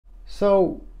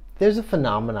So there's a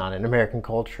phenomenon in American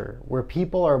culture where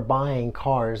people are buying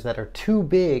cars that are too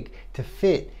big to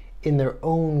fit in their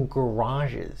own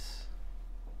garages.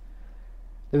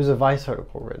 There was a Vice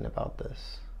article written about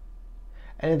this.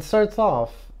 And it starts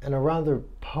off in a rather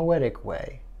poetic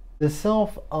way. The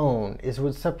self-own is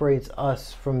what separates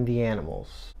us from the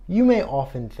animals. You may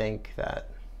often think that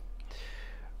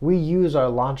we use our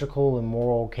logical and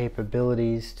moral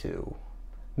capabilities to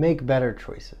make better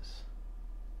choices.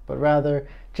 But rather,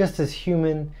 just as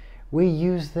human, we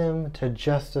use them to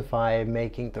justify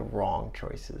making the wrong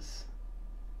choices.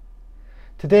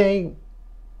 Today,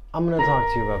 I'm going to talk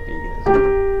to you about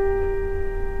veganism.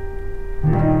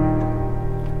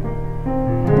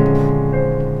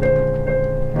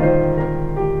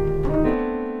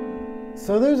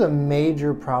 So there's a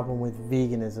major problem with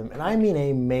veganism, and I mean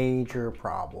a major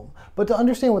problem. But to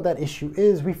understand what that issue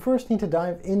is, we first need to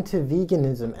dive into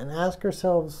veganism and ask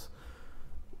ourselves,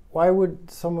 why would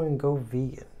someone go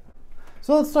vegan?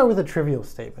 So let's start with a trivial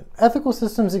statement. Ethical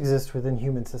systems exist within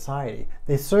human society.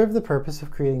 They serve the purpose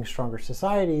of creating stronger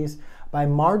societies by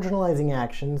marginalizing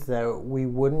actions that we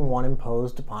wouldn't want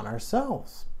imposed upon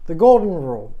ourselves. The golden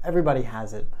rule, everybody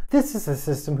has it. This is a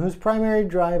system whose primary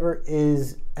driver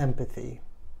is empathy.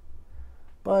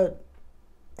 But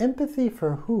empathy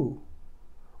for who?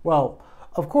 Well,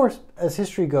 of course, as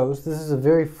history goes, this is a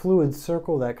very fluid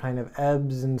circle that kind of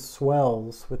ebbs and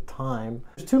swells with time.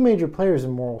 There's two major players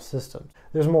in moral systems.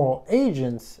 There's moral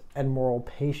agents and moral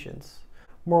patients.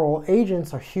 Moral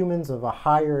agents are humans of a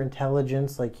higher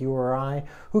intelligence like you or I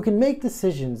who can make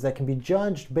decisions that can be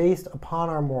judged based upon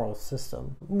our moral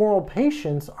system. Moral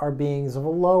patients are beings of a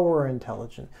lower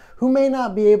intelligence who may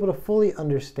not be able to fully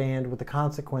understand what the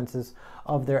consequences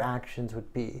of their actions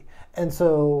would be. And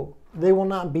so they will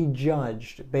not be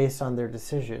judged based on their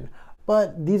decision.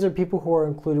 But these are people who are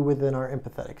included within our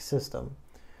empathetic system.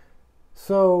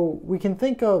 So we can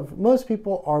think of most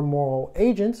people are moral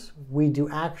agents. We do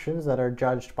actions that are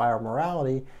judged by our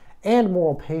morality, and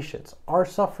moral patients. Our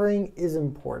suffering is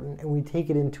important and we take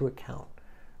it into account,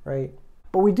 right?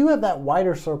 But we do have that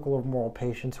wider circle of moral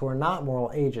patients who are not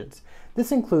moral agents.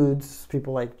 This includes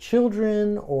people like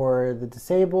children or the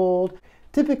disabled.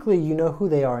 Typically, you know who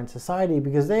they are in society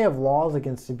because they have laws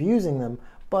against abusing them,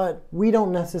 but we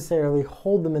don't necessarily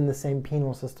hold them in the same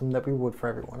penal system that we would for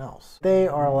everyone else. They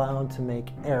are allowed to make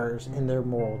errors in their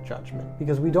moral judgment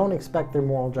because we don't expect their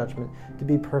moral judgment to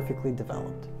be perfectly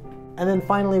developed. And then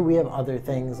finally, we have other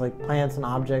things like plants and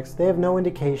objects. They have no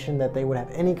indication that they would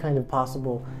have any kind of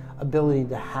possible ability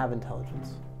to have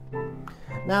intelligence.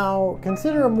 Now,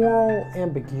 consider a moral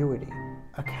ambiguity,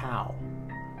 a cow.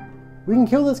 We can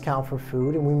kill this cow for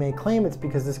food, and we may claim it's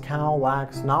because this cow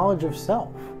lacks knowledge of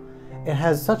self. It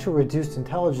has such a reduced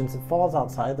intelligence it falls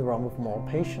outside the realm of moral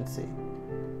patiency.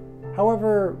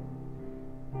 However,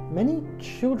 many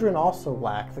children also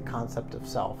lack the concept of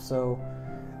self, so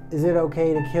is it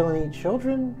okay to kill and eat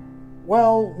children?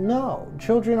 Well, no.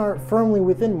 Children are firmly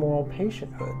within moral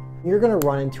patienthood. You're going to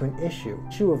run into an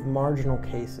issue of marginal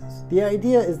cases. The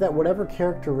idea is that whatever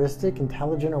characteristic,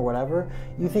 intelligent or whatever,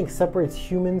 you think separates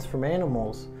humans from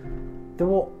animals, there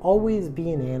will always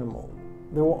be an animal.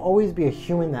 There will always be a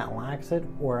human that lacks it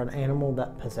or an animal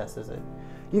that possesses it.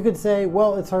 You could say,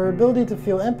 well, it's our ability to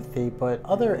feel empathy, but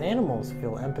other animals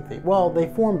feel empathy. Well, they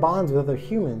form bonds with other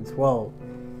humans. Well,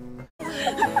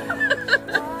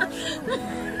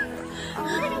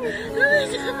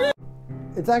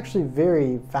 it's actually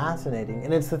very fascinating,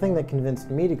 and it's the thing that convinced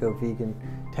me to go vegan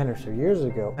 10 or so years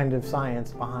ago, kind of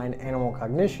science behind animal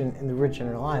cognition and the rich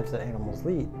inner lives that animals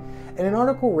lead. In an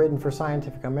article written for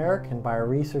Scientific American by a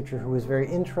researcher who was very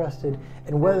interested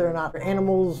in whether or not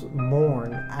animals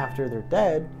mourn after they're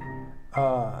dead,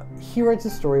 he writes a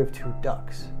story of two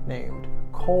ducks named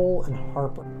Cole and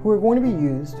Harper, who are going to be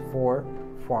used for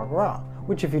foie gras,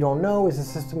 which, if you don't know, is a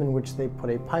system in which they put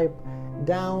a pipe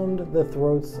down the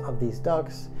throats of these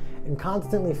ducks and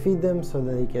constantly feed them so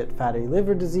that they get fatty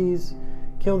liver disease,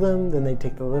 kill them, then they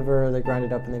take the liver, they grind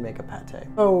it up, and they make a pate.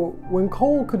 So when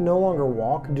Cole could no longer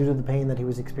walk due to the pain that he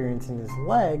was experiencing in his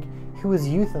leg, he was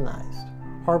euthanized.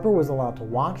 Harper was allowed to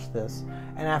watch this,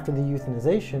 and after the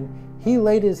euthanization, he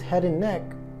laid his head and neck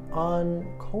on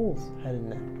Cole's head and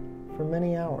neck for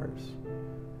many hours.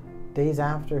 Days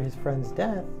after his friend's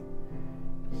death,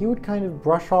 he would kind of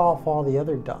brush off all the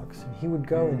other ducks, and he would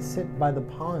go and sit by the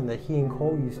pond that he and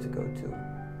Cole used to go to.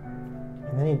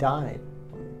 And then he died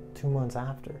 2 months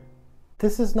after.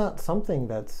 This is not something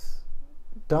that's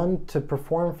done to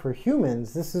perform for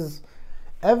humans. This is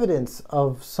evidence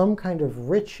of some kind of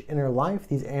rich inner life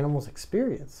these animals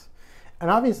experience. And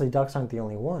obviously ducks aren't the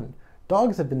only one.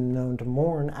 Dogs have been known to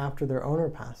mourn after their owner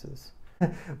passes.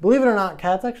 Believe it or not,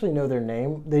 cats actually know their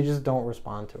name, they just don't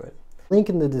respond to it. Link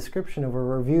in the description of a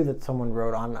review that someone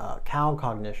wrote on cow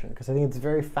cognition, because I think it's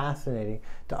very fascinating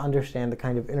to understand the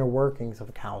kind of inner workings of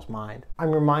a cow's mind.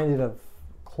 I'm reminded of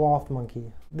cloth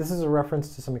monkey. This is a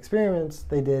reference to some experiments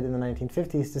they did in the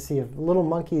 1950s to see if little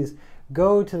monkeys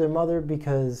go to their mother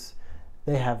because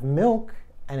they have milk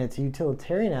and it's a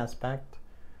utilitarian aspect,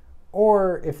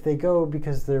 or if they go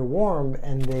because they're warm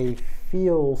and they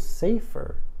feel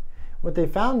safer. What they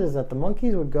found is that the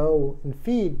monkeys would go and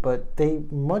feed, but they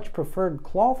much preferred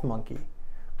cloth monkey.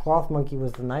 Cloth monkey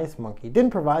was the nice monkey.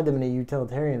 Didn't provide them any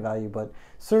utilitarian value, but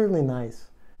certainly nice.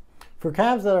 For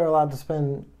calves that are allowed to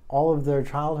spend all of their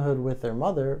childhood with their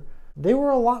mother, they were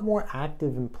a lot more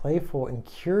active and playful and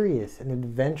curious and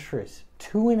adventurous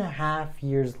 2.5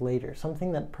 years later,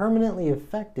 something that permanently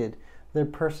affected their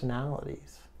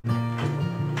personalities.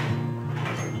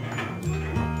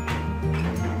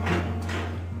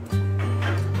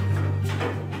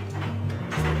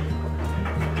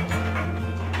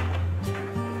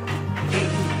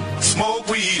 Smoke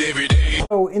weed every day.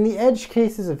 So in the edge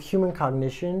cases of human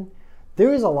cognition,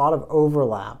 there is a lot of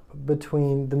overlap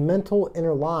between the mental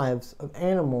inner lives of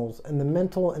animals and the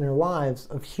mental inner lives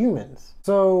of humans.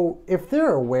 So if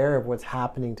they're aware of what's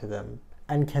happening to them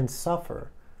and can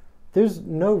suffer, there's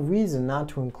no reason not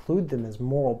to include them as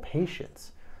moral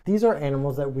patients. These are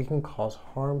animals that we can cause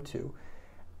harm to,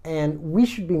 and we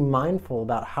should be mindful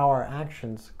about how our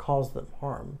actions cause them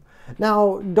harm.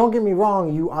 Now, don't get me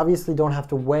wrong, you obviously don't have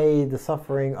to weigh the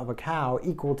suffering of a cow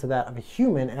equal to that of a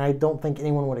human, and I don't think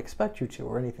anyone would expect you to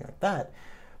or anything like that.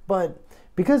 But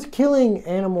because killing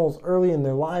animals early in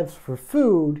their lives for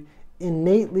food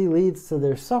innately leads to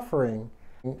their suffering,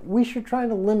 we should try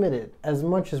to limit it as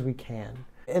much as we can.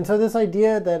 And so this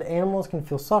idea that animals can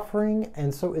feel suffering,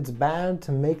 and so it's bad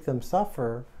to make them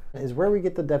suffer, is where we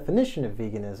get the definition of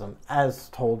veganism, as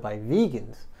told by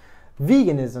vegans.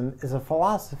 Veganism is a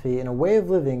philosophy and a way of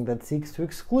living that seeks to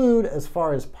exclude, as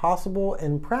far as possible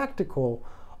and practical,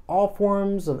 all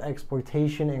forms of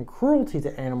exploitation and cruelty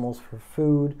to animals for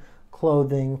food,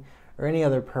 clothing, or any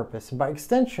other purpose, and by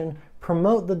extension,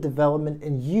 promote the development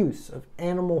and use of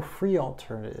animal-free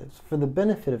alternatives for the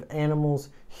benefit of animals,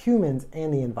 humans,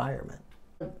 and the environment.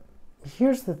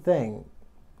 Here's the thing.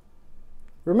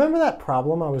 Remember that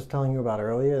problem I was telling you about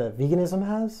earlier that veganism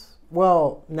has?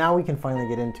 Well, now we can finally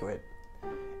get into it.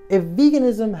 If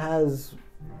veganism has,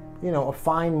 a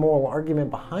fine moral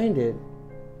argument behind it,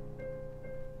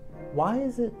 why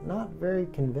is it not very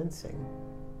convincing?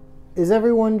 Is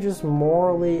everyone just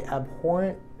morally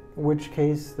abhorrent? In which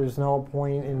case, there's no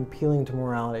point in appealing to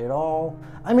morality at all.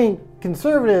 I mean,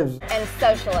 conservatives and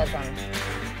socialism.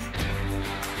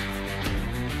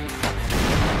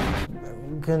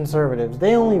 Conservatives,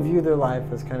 they only view their life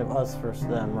as kind of us versus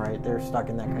them, right? They're stuck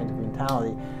in that kind of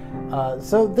mentality.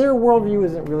 So their worldview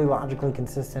isn't really logically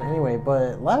consistent anyway,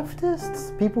 but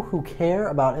leftists, people who care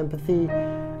about empathy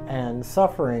and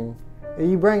suffering,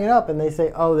 you bring it up and they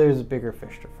say, oh, there's a bigger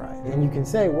fish to fry. And you can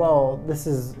say, well, this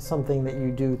is something that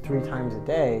you do 3 times a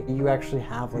day. You actually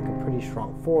have like a pretty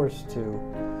strong force to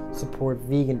support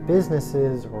vegan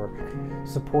businesses or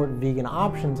support vegan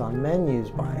options on menus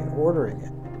by ordering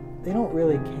it. They don't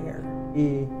really care.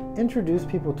 We introduce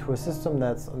people to a system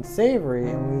that's unsavory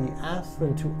and we ask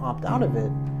them to opt out of it,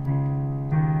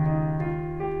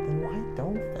 then why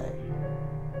don't they?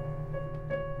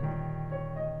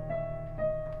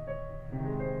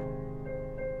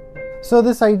 So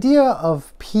this idea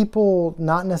of people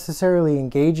not necessarily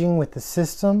engaging with the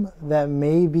system that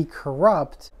may be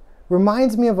corrupt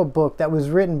reminds me of a book that was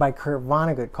written by Kurt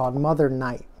Vonnegut called Mother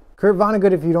Night. Kurt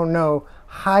Vonnegut, if you don't know,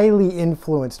 highly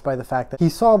influenced by the fact that he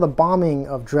saw the bombing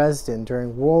of Dresden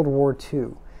during World War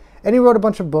II. And he wrote a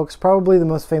bunch of books, probably the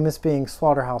most famous being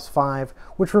Slaughterhouse-Five,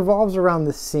 which revolves around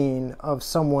the scene of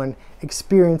someone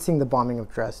experiencing the bombing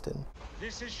of Dresden.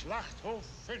 This is Schlachthof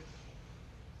 5.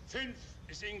 5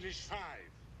 is English 5.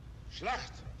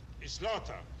 Schlacht is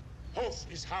slaughter. Hof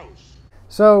is house.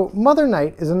 So, Mother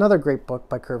Night is another great book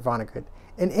by Kurt Vonnegut.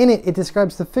 And in it, it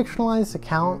describes the fictionalized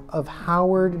account of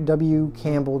Howard W.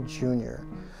 Campbell Jr.,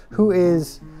 who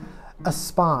is a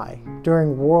spy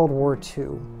during World War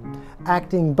II,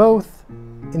 acting both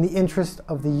in the interest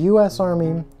of the U.S.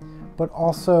 Army, but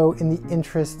also in the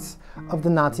interests of the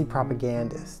Nazi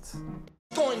propagandists.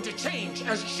 Going to change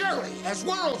as surely as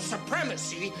world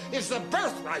supremacy is the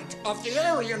birthright of the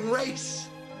Aryan race.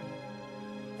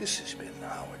 This has been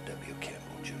Howard W.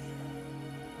 Campbell Jr.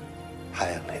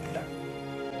 Heil Hitler.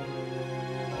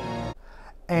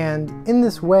 And in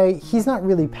this way, he's not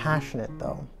really passionate,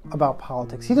 though, about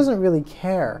politics. He doesn't really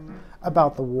care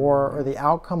about the war or the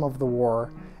outcome of the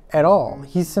war at all.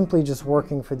 He's simply just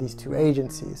working for these two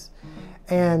agencies.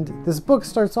 And this book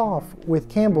starts off with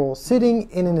Campbell sitting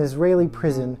in an Israeli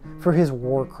prison for his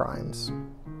war crimes.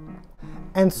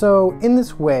 And so in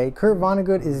this way, Kurt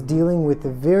Vonnegut is dealing with a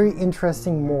very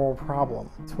interesting moral problem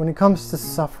when it comes to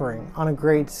suffering on a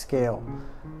great scale.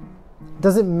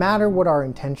 Does it matter what our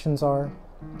intentions are?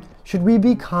 Should we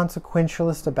be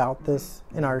consequentialist about this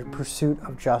in our pursuit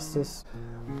of justice?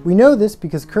 We know this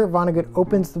because Kurt Vonnegut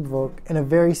opens the book in a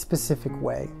very specific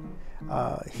way.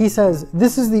 He says,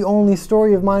 "This is the only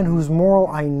story of mine whose moral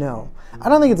I know." I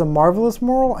don't think it's a marvelous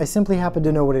moral, I simply happen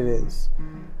to know what it is.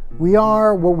 We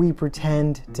are what we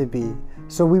pretend to be,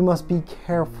 so we must be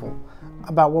careful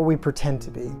about what we pretend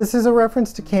to be. This is a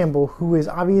reference to Campbell, who is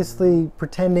obviously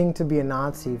pretending to be a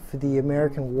Nazi for the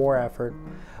American war effort,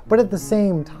 but at the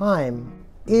same time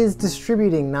is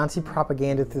distributing Nazi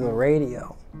propaganda through the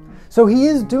radio. So he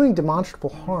is doing demonstrable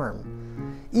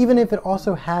harm, even if it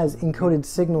also has encoded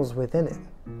signals within it.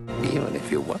 Even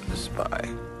if you were a spy,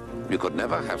 you could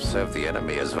never have served the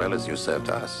enemy as well as you served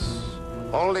us.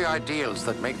 All the ideals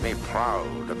that make me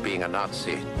proud of being a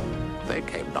Nazi, they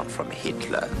came not from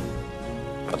Hitler,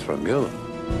 but from you.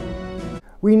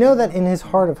 We know that in his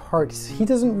heart of hearts, he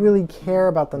doesn't really care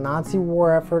about the Nazi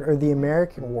war effort or the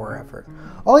American war effort.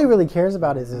 All he really cares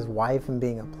about is his wife and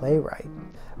being a playwright.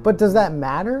 But does that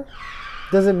matter?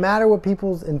 Does it matter what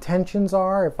people's intentions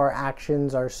are if our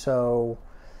actions are so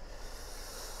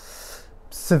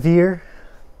severe?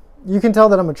 You can tell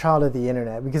that I'm a child of the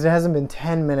internet because it hasn't been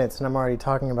 10 minutes and I'm already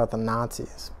talking about the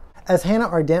Nazis. As Hannah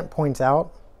Arendt points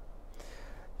out,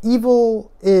 evil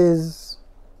is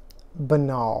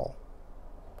banal.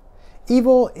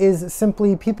 Evil is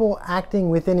simply people acting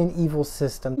within an evil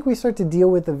system. We start to deal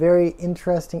with a very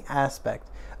interesting aspect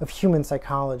of human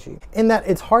psychology, in that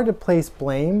it's hard to place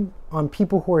blame on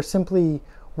people who are simply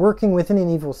working within an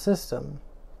evil system.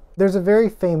 There's a very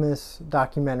famous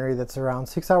documentary that's around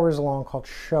 6 hours long called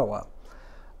Shoah.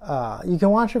 You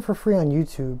can watch it for free on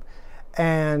YouTube,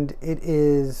 and it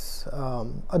is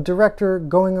a director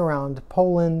going around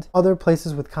Poland, other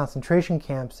places with concentration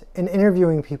camps, and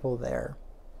interviewing people there.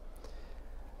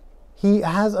 He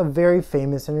has a very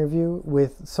famous interview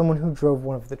with someone who drove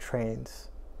one of the trains,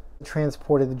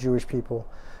 transported the Jewish people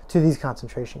to these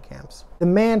concentration camps. The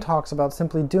man talks about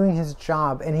simply doing his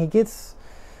job, and he gets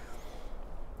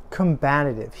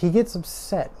combative. He gets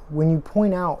upset when you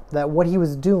point out that what he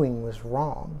was doing was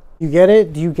wrong. You get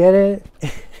it? Do you get it?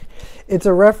 It's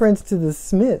a reference to the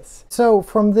Smiths. So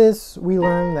from this, we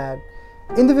learn that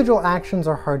individual actions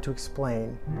are hard to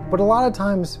explain, but a lot of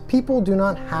times people do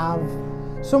not have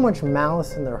so much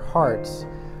malice in their hearts,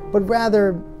 but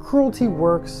rather cruelty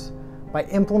works by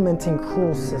implementing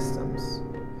cruel systems.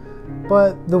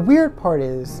 But the weird part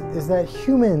is that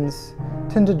humans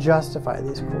tend to justify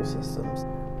these cruel systems.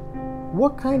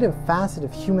 What kind of facet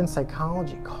of human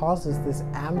psychology causes this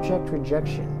abject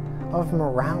rejection of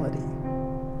morality?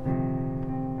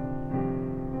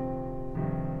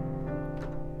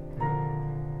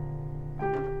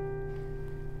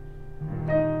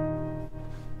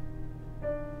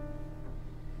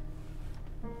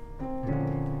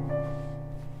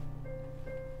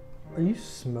 Are you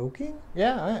smoking?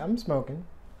 Yeah, I'm smoking.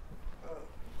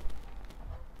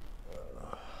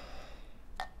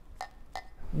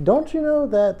 Don't you know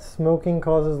that smoking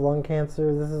causes lung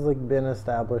cancer? This has been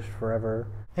established forever.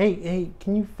 Hey,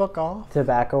 can you fuck off?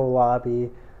 Tobacco lobby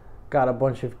got a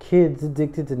bunch of kids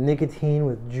addicted to nicotine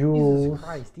with Juuls. Jesus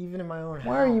Christ, even in my own house.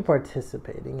 Why are you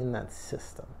participating in that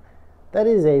system? That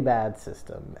is a bad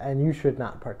system, and you should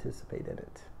not participate in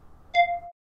it.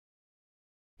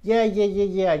 Yeah, I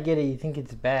get it. You think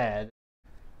it's bad.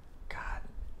 God,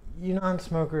 you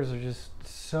non-smokers are just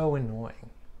so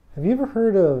annoying. Have you ever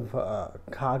heard of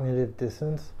cognitive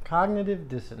dissonance? Cognitive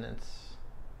dissonance.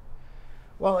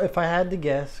 Well, if I had to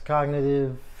guess,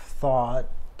 cognitive thought,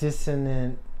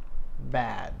 dissonant,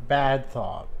 bad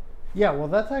thought. Yeah, well,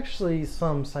 that's actually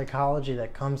some psychology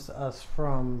that comes to us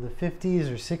from the 50s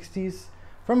or 60s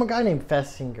from a guy named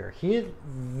Festinger. He had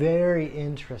very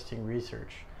interesting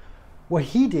research. What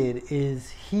he did is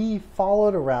he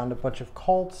followed around a bunch of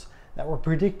cults that were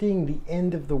predicting the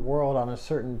end of the world on a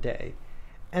certain day.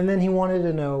 And then he wanted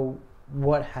to know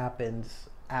what happens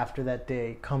after that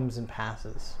day comes and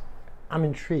passes. I'm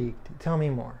intrigued. Tell me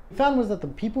more. What he found was that the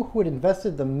people who had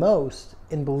invested the most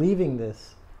in believing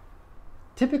this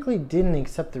typically didn't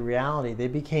accept the reality. They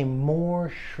became more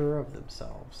sure of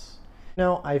themselves.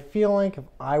 Now, I feel like if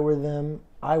I were them,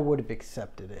 I would have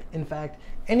accepted it. In fact,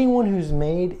 anyone who's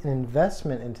made an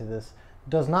investment into this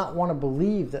does not want to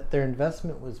believe that their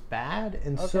investment was bad,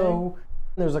 and so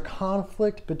there's a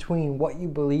conflict between what you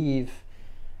believe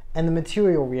and the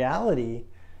material reality,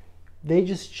 they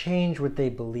just change what they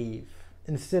believe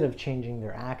instead of changing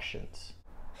their actions.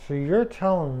 So you're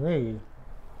telling me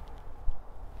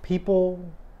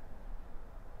people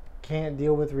can't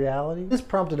deal with reality? This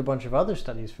prompted a bunch of other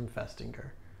studies from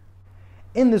Festinger.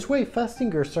 In this way,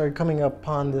 Festinger started coming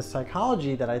upon this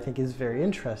psychology that I think is very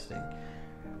interesting.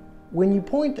 When you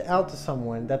point out to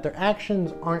someone that their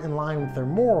actions aren't in line with their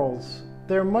morals,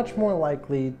 they're much more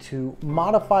likely to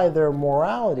modify their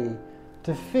morality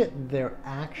to fit their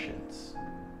actions.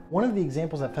 One of the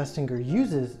examples that Festinger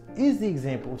uses is the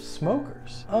example of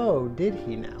smokers. Oh, did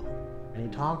he now? And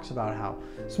he talks about how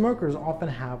smokers often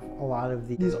have a lot of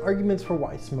these arguments for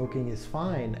why smoking is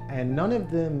fine, and none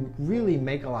of them really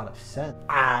make a lot of sense.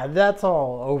 That's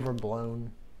all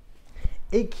overblown.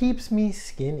 It keeps me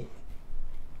skinny.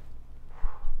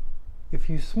 If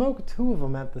you smoke two of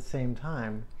them at the same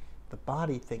time, the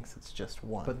body thinks it's just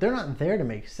one. But they're not there to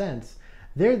make sense.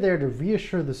 They're there to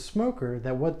reassure the smoker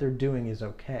that what they're doing is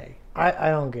okay. I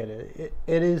don't get it.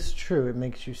 It is true, it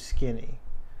makes you skinny.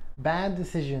 Bad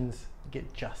decisions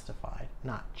get justified,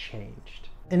 not changed.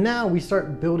 And now we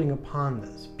start building upon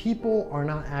this. People are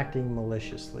not acting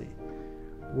maliciously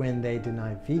when they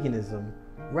deny veganism.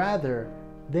 Rather,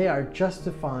 they are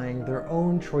justifying their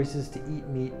own choices to eat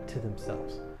meat to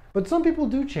themselves. But some people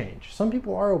do change. Some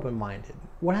people are open-minded.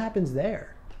 What happens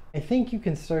there? I think you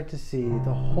can start to see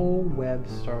the whole web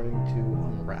starting to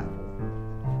unravel.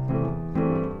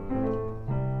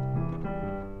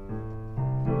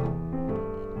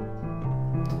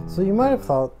 So you might have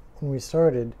thought when we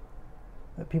started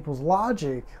that people's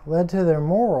logic led to their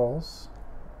morals,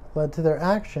 led to their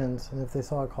actions, and if they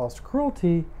saw it caused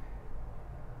cruelty,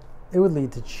 it would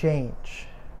lead to change.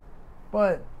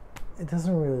 But it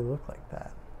doesn't really look like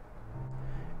that.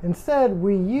 Instead,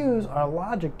 we use our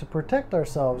logic to protect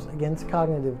ourselves against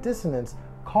cognitive dissonance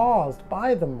caused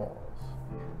by the morals.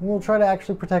 And we'll try to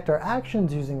actually protect our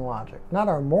actions using logic, not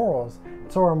our morals,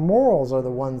 so our morals are the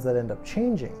ones that end up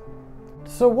changing.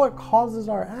 So what causes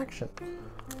our action?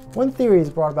 One theory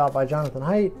is brought about by Jonathan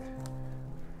Haidt.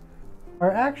 Our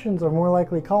actions are more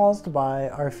likely caused by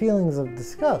our feelings of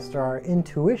disgust or our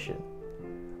intuition.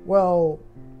 Well,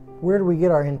 where do we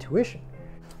get our intuition?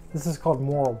 This is called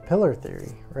moral pillar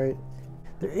theory, right?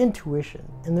 Their intuition.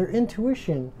 And their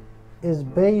intuition is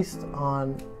based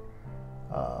on,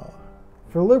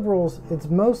 for liberals, it's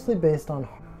mostly based on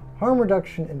harm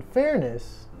reduction and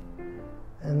fairness.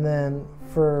 And then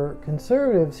for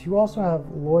conservatives, you also have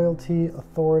loyalty,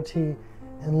 authority,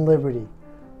 and liberty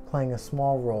playing a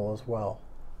small role as well.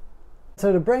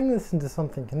 So to bring this into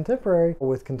something contemporary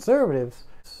with conservatives,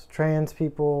 trans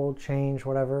people, change,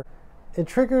 whatever, it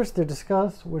triggers their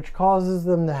disgust, which causes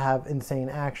them to have insane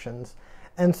actions.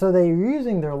 And so they're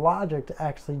using their logic to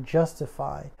actually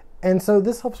justify. And so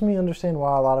this helps me understand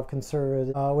why a lot of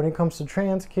conservatives, when it comes to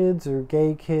trans kids or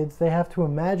gay kids, they have to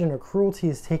imagine a cruelty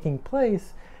is taking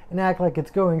place and act like it's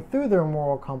going through their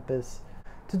moral compass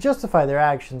to justify their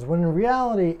actions, when in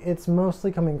reality, it's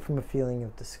mostly coming from a feeling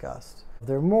of disgust.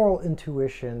 Their moral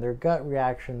intuition, their gut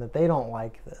reaction that they don't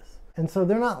like this. And so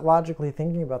they're not logically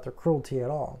thinking about their cruelty at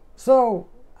all. So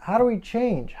how do we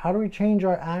change? How do we change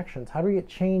our actions? How do we get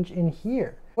change in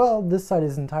here? Well, this side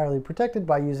is entirely protected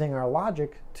by using our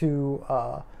logic to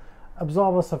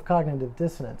absolve us of cognitive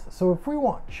dissonance. So if we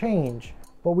want change,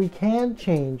 but we can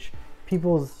change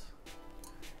people's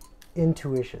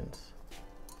intuitions.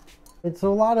 It's a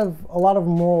lot of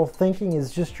moral thinking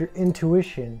is just your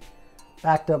intuition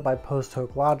backed up by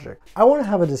post-hoc logic. I want to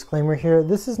have a disclaimer here.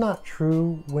 This is not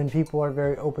true when people are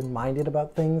very open-minded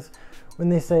about things, when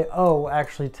they say, oh,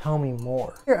 actually tell me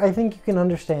more. Here, I think you can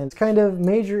understand it's kind of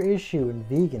major issue in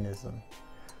veganism.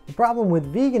 The problem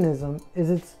with veganism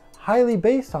is it's highly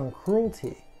based on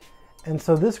cruelty. And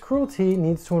so this cruelty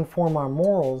needs to inform our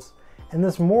morals, and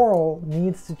this moral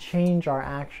needs to change our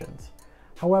actions.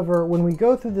 However, when we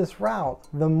go through this route,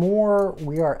 the more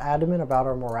we are adamant about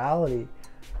our morality,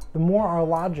 the more our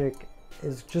logic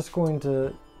is just going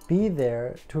to be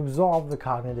there to absolve the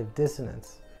cognitive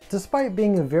dissonance. Despite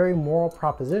being a very moral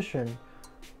proposition,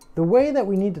 the way that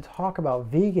we need to talk about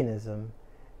veganism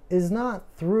is not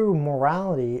through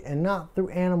morality and not through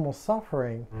animal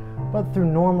suffering, but through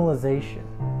normalization.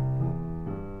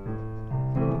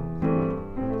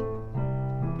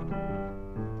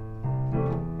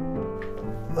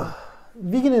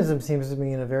 Veganism seems to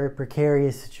be in a very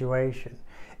precarious situation.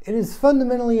 It is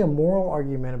fundamentally a moral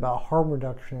argument about harm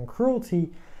reduction and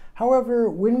cruelty. However,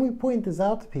 when we point this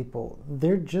out to people,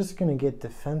 they're just going to get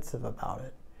defensive about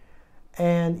it.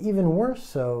 And even worse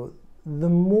so, the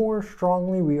more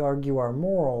strongly we argue our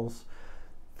morals,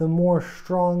 the more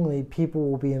strongly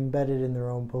people will be embedded in their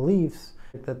own beliefs,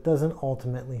 that doesn't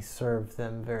ultimately serve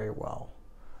them very well.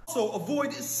 Also,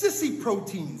 avoid sissy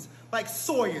proteins like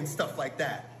soy and stuff like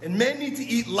that. And men need to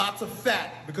eat lots of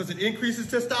fat because it increases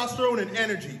testosterone and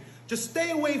energy. Just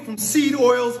stay away from seed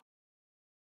oils.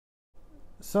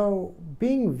 So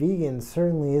being vegan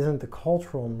certainly isn't the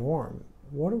cultural norm.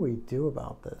 What do we do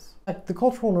about this? The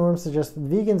cultural norm suggests that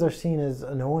vegans are seen as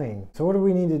annoying. So what do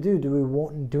we need to do? Do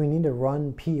we need to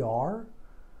run PR?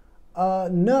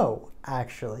 No,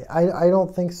 actually, I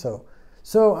don't think so.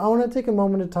 So I want to take a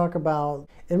moment to talk about,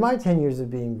 in my 10 years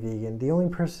of being vegan, the only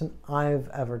person I've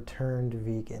ever turned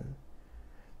vegan.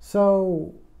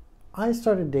 So I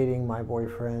started dating my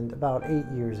boyfriend about 8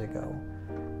 years ago,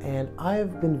 and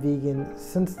I've been vegan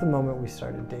since the moment we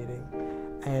started dating,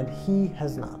 and he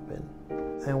has not been.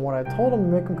 And what I told him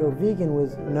to make him go vegan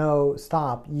was, no,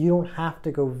 stop, you don't have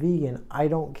to go vegan. I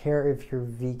don't care if you're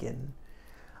vegan.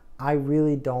 I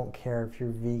really don't care if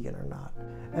you're vegan or not.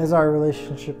 As our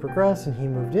relationship progressed and he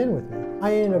moved in with me,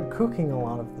 I ended up cooking a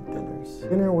lot of the dinners.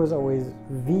 Dinner was always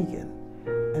vegan.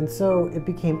 And so it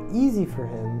became easy for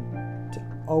him to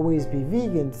always be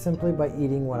vegan simply by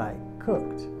eating what I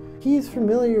cooked. He's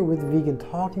familiar with vegan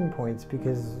talking points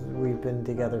because we've been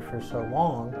together for so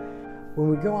long. When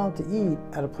we go out to eat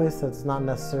at a place that's not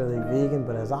necessarily vegan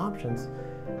but has options,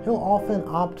 he'll often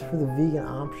opt for the vegan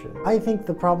option. I think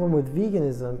the problem with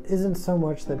veganism isn't so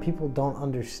much that people don't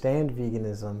understand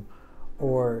veganism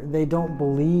or they don't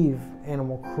believe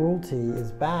animal cruelty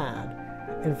is bad.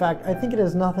 In fact, I think it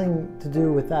has nothing to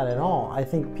do with that at all. I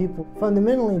think people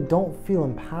fundamentally don't feel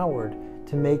empowered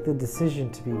to make the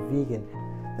decision to be vegan.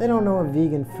 They don't know what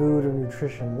vegan food or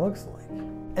nutrition looks like.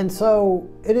 And so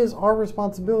it is our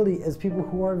responsibility as people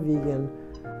who are vegan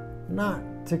not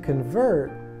to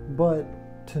convert, but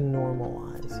to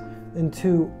normalize and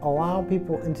to allow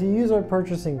people and to use our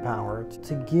purchasing power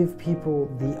to give people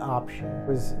the option. It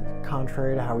was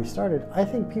contrary to how we started. I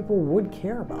think people would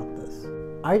care about this.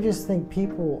 I just think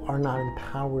people are not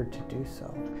empowered to do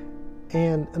so.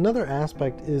 And another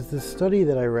aspect is this study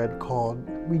that I read called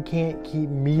 "We Can't Keep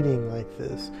Meeting Like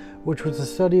This," which was a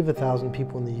study of 1,000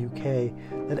 people in the UK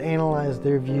that analyzed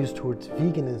their views towards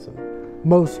veganism.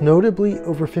 Most notably,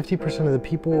 over 50% of the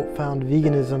people found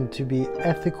veganism to be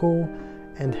ethical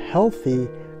and healthy,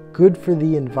 good for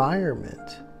the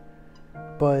environment.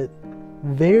 But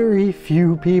very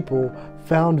few people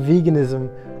found veganism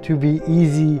to be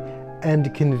easy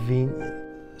and convenient.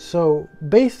 So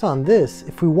based on this,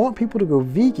 if we want people to go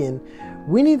vegan,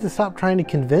 we need to stop trying to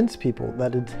convince people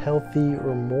that it's healthy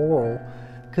or moral,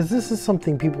 because this is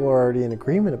something people are already in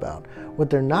agreement about.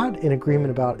 What they're not in agreement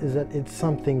about is that it's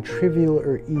something trivial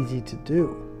or easy to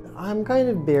do. I'm kind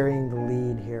of burying the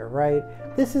lead here, right?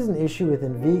 This is an issue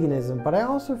within veganism, but I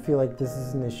also feel like this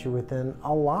is an issue within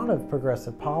a lot of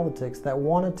progressive politics that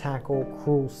want to tackle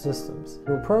cruel systems.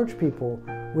 To approach people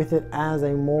with it as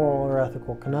a moral or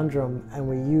ethical conundrum and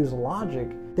we use logic,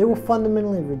 they will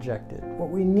fundamentally reject it. What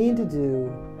we need to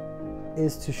do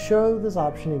is to show this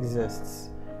option exists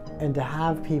and to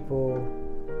have people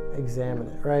examine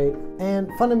it, right? And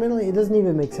fundamentally, it doesn't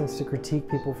even make sense to critique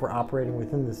people for operating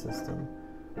within the system.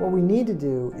 What we need to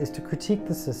do is to critique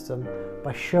the system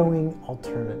by showing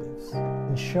alternatives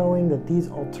and showing that these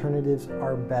alternatives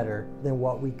are better than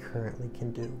what we currently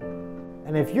can do.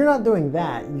 And if you're not doing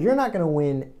that, you're not going to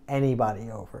win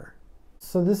anybody over.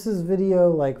 So this is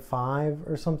video like 5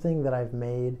 or something that I've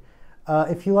made.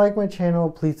 If you like my channel,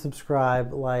 please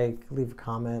subscribe, like, leave a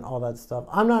comment, all that stuff.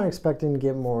 I'm not expecting to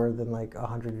get more than like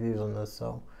 100 views on this,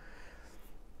 so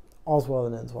all's well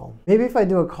that ends well. Maybe if I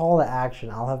do a call to action,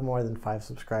 I'll have more than 5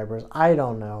 subscribers. I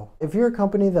don't know. If you're a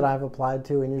company that I've applied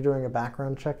to and you're doing a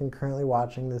background check and currently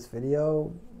watching this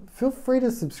video, feel free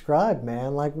to subscribe,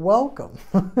 man. Like, welcome.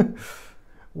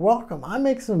 Welcome. I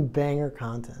make some banger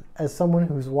content. As someone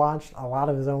who's watched a lot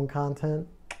of his own content,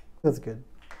 that's good.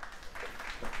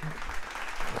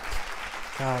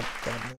 God damn it.